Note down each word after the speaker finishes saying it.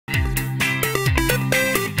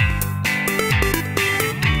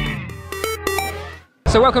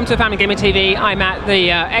So welcome to Family Gamer TV. I'm at the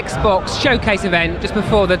Xbox Showcase event just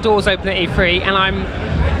before the doors open at E3, and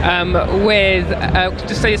I'm with,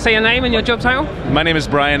 just say your name and your job title. My name is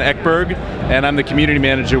Brian Eckberg, and I'm the community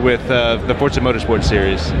manager with the Forza Motorsport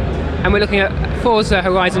series. And we're looking at Forza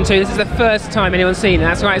Horizon 2. This is the first time anyone's seen it,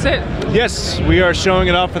 that's right, is it? Yes, we are showing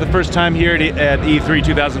it off for the first time here at E3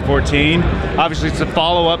 2014. Obviously, it's a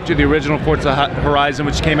follow-up to the original Forza Horizon,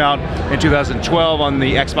 which came out in 2012 on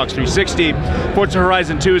the Xbox 360. Forza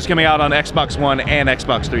Horizon 2 is coming out on Xbox One and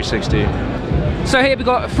Xbox 360. So here we've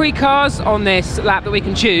got 3 cars on this lap that we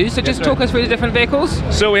can choose, so just talk us through the different vehicles.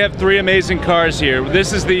 So we have 3 amazing cars here.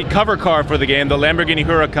 This is the cover car for the game, the Lamborghini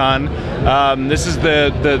Huracan. This is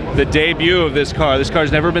the debut of this car. This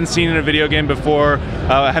car's never been seen in a video game before.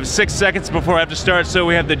 I have 6 seconds before I have to start, so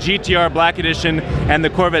we have the GTR Black Edition and the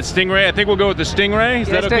Corvette Stingray. I think we'll go with the Stingray, is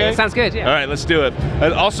that okay? It sounds good, yeah. All right, let's do it.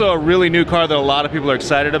 Also a really new car that a lot of people are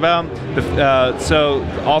excited about. So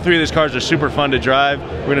all 3 of these cars are super fun to drive.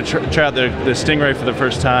 We're going to try out the Stingray for the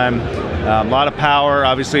first time. A lot of power.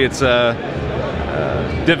 Obviously, it's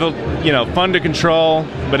difficult, fun to control,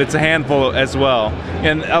 but it's a handful as well.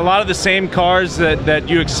 And a lot of the same cars that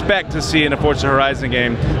you expect to see in a Forza Horizon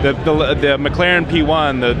game. The McLaren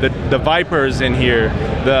P1, the Vipers in here,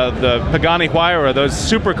 the Pagani Huayra, those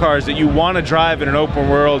supercars that you want to drive in an open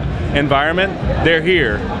world environment, they're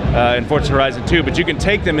here in Forza Horizon 2. But you can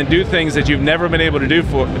take them and do things that you've never been able to do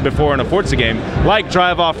before in a Forza game, like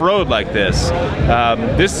drive off-road like this.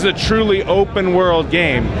 This is a truly open world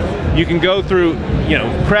game. You can go through,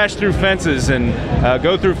 crash through fences and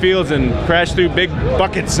go through fields and crash through big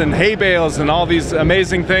buckets and hay bales and all these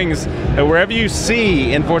amazing things. Wherever you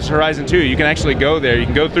see in Forza Horizon 2, you can actually go there. You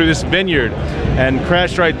can go through this vineyard and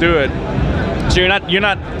crash right through it. So you're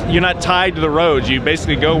not tied to the roads. You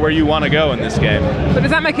basically go where you want to go in this game. But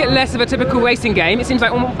does that make it less of a typical racing game? It seems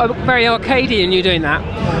like very arcadey in you doing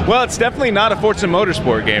that. Well, it's definitely not a Forza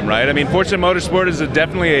Motorsport game, right? I mean, Forza Motorsport is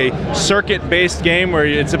definitely a circuit-based game where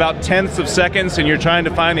it's about tenths of seconds and you're trying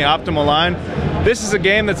to find the optimal line. This is a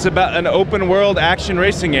game that's about an open world action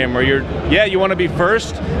racing game where you want to be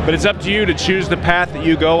first, but it's up to you to choose the path that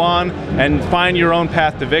you go on and find your own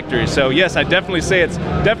path to victory. So yes, I definitely say it's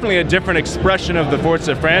definitely a different expression of the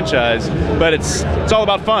Forza franchise, but it's all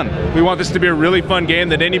about fun. We want this to be a really fun game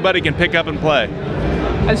that anybody can pick up and play.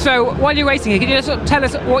 And so while you're racing here, can you just tell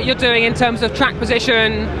us what you're doing in terms of track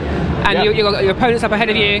position? And your opponent's up ahead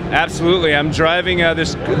of you? Absolutely. I'm driving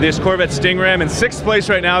this Corvette Stingray. I'm in 6th place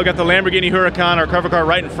right now. I've got the Lamborghini Huracan, our cover car,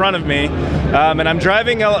 right in front of me. And I'm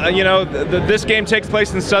driving, this game takes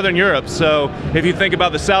place in Southern Europe. So if you think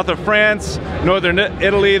about the south of France, northern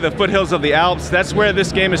Italy, the foothills of the Alps, that's where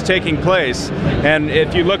this game is taking place. And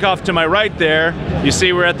if you look off to my right there, you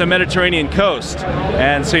see we're at the Mediterranean coast.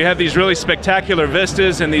 And so you have these really spectacular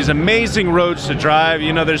vistas and these amazing roads to drive.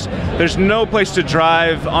 There's no place to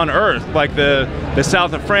drive on Earth like the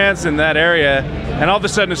south of France in that area, and all of a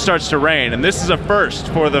sudden it starts to rain. And this is a first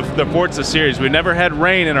for the Forza series. We've never had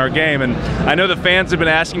rain in our game, and I know the fans have been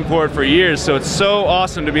asking for it for years, so it's so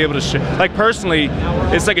awesome to be able to personally,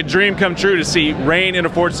 it's like a dream come true to see rain in a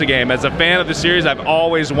Forza game. As a fan of the series, I've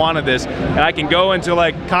always wanted this, and I can go into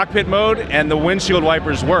cockpit mode and the windshield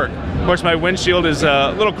wipers work. Of course, my windshield is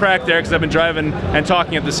a little cracked there because I've been driving and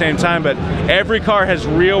talking at the same time, but every car has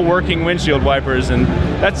real working windshield wipers, and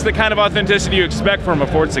that's the kind of authenticity you expect from a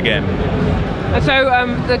Forza game. And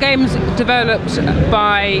so the game's developed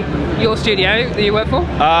by your studio that you work for?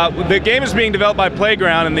 The game is being developed by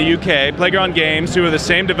Playground in the UK, Playground Games, who are the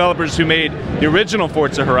same developers who made the original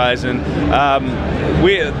Forza Horizon.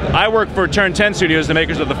 I work for Turn 10 Studios, the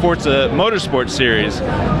makers of the Forza Motorsport series,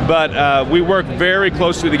 but we work very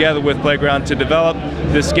closely together with Playground to develop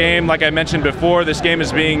this game. Like I mentioned before, this game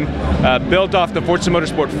is being built off the Forza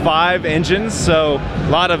Motorsport 5 engines, so a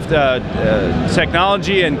lot of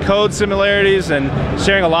technology and code similarities, and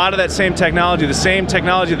sharing a lot of that same technology, the same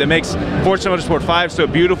technology that makes Forza Motorsport 5 so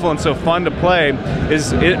beautiful and so fun to play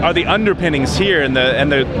are the underpinnings here, and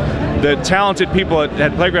the talented people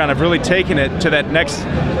at Playground have really taken it to the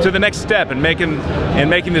next step and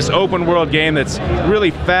making this open world game that's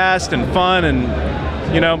really fast and fun and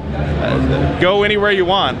go anywhere you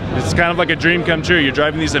want. It's kind of like a dream come true. You're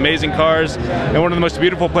driving these amazing cars in one of the most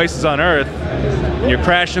beautiful places on Earth. You're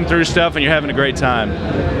crashing through stuff and you're having a great time.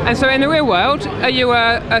 And so in the real world, are you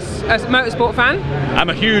a motorsport fan? I'm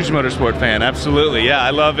a huge motorsport fan, absolutely. Yeah, I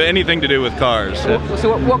love anything to do with cars.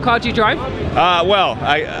 So what car do you drive? Well,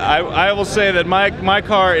 I will say that my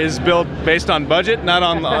car is built based on budget, not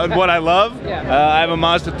on what I love. Yeah. I have a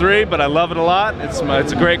Mazda 3, but I love it a lot. It's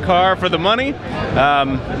a great car for the money.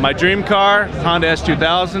 My dream car, Honda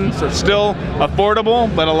S2000. So it's still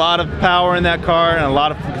affordable, but a lot of power in that car and a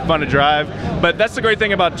lot of fun to drive. But that's the great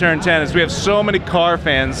thing about Turn 10 is we have so many car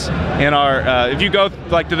fans in our. If you go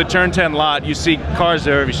like to the Turn 10 lot, you see cars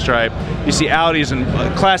of every stripe. You see Audis and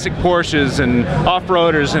classic Porsches and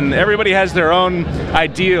off-roaders, and everybody has their own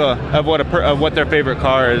idea of what their favorite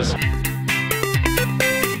car is.